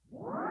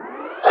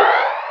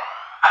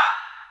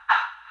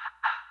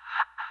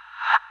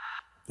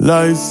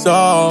Lights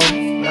off.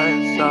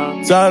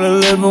 Tired of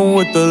living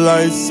with the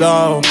lights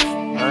off.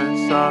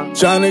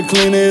 Tryna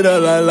clean it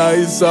up like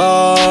lights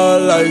off,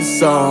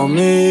 lights off.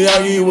 Me and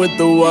Yagi with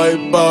the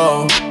wipe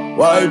off,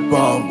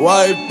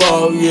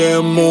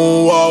 yeah,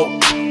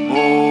 moonwalk.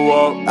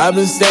 I've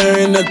been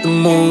staring at the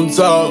moon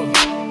talk.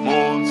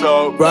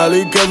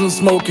 Probably cause I'm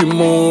smoking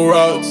moon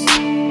rocks.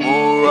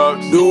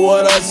 Do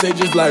what I say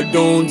just like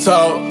don't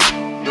talk.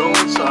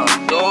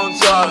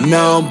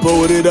 Now I'm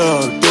booted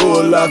up. Do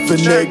a lot for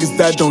niggas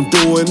that don't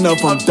do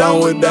enough. I'm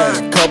done with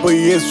that. Couple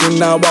years from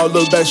now I'll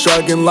look back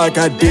shrugging like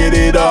I did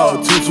it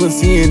all.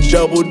 220 and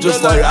double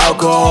just like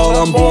alcohol.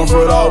 I'm born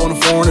for it all. On a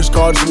foreigner's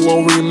card, just a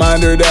little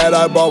reminder that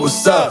I bought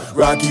what's up.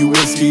 Rocky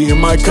whiskey in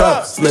my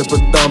cup. Slip a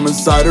thumb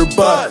inside her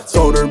butt.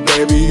 Told her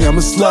baby I'm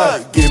a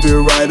slut. Give it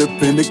right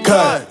up in the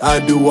cut. I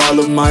do all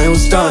of my own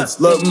stunts.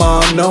 Look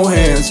mom, no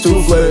hands.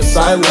 2 flips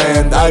I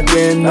land. I've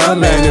been a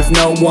man. If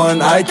no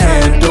one I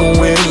can.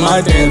 Doing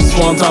my dance.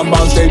 One time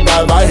about stay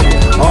by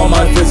hand. All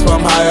my fists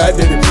from high, I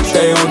did it.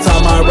 Stay on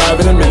time, I arrive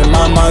in a minute.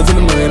 My mind's in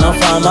a million, I'll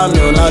find my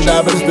million. I'll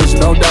die for this bitch,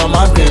 don't doubt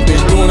my pen.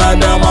 Been doing I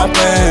down my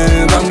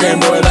pants. I'm game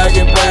boy like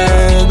it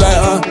bands. Like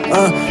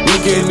you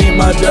can eat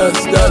my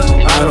dust.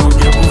 I don't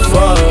give a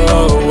fuck.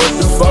 What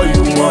the fuck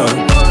you want?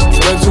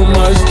 Spend too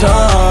much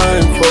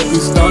time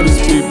focused on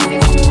these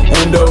people.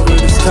 And over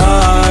this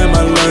time,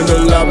 I learned a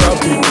lot about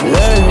people.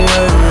 Yeah.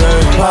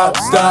 Pop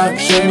star,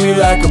 shake me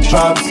like a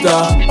pop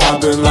star.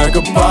 Popping like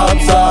a pop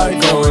star.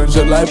 Going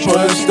just like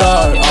push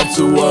start. Off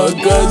to a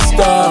good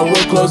start.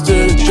 We're close to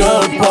the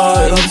good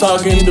part. I'm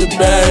talking the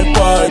bad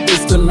part.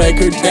 This to make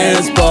her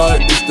dance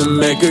part. This to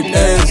make her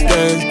dance.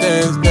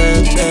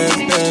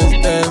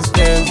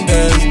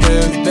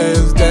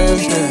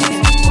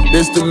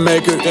 This to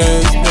make her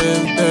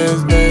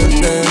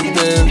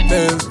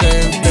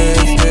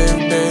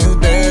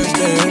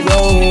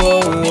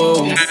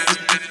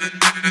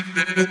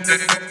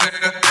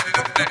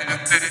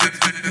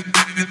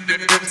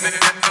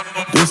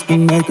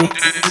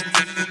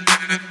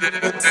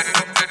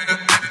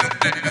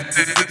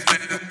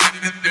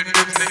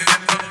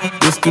to make her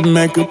This to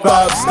make a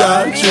pop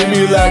star. Treat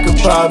me like a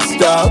pop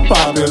star.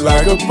 Popping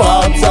like a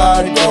pop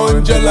star.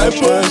 Going just like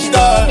push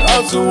start.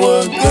 Off to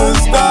a good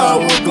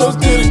start. We're close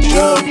to the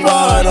good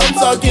part. I'm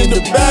talking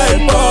the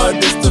bad part.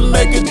 This to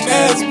make a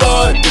dance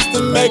part. This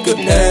to make a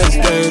dance.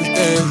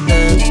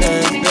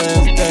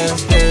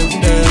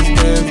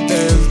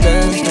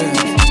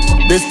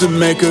 This to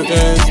make a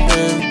dance.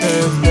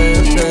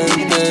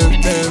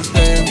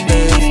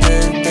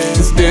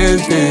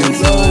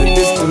 Dance.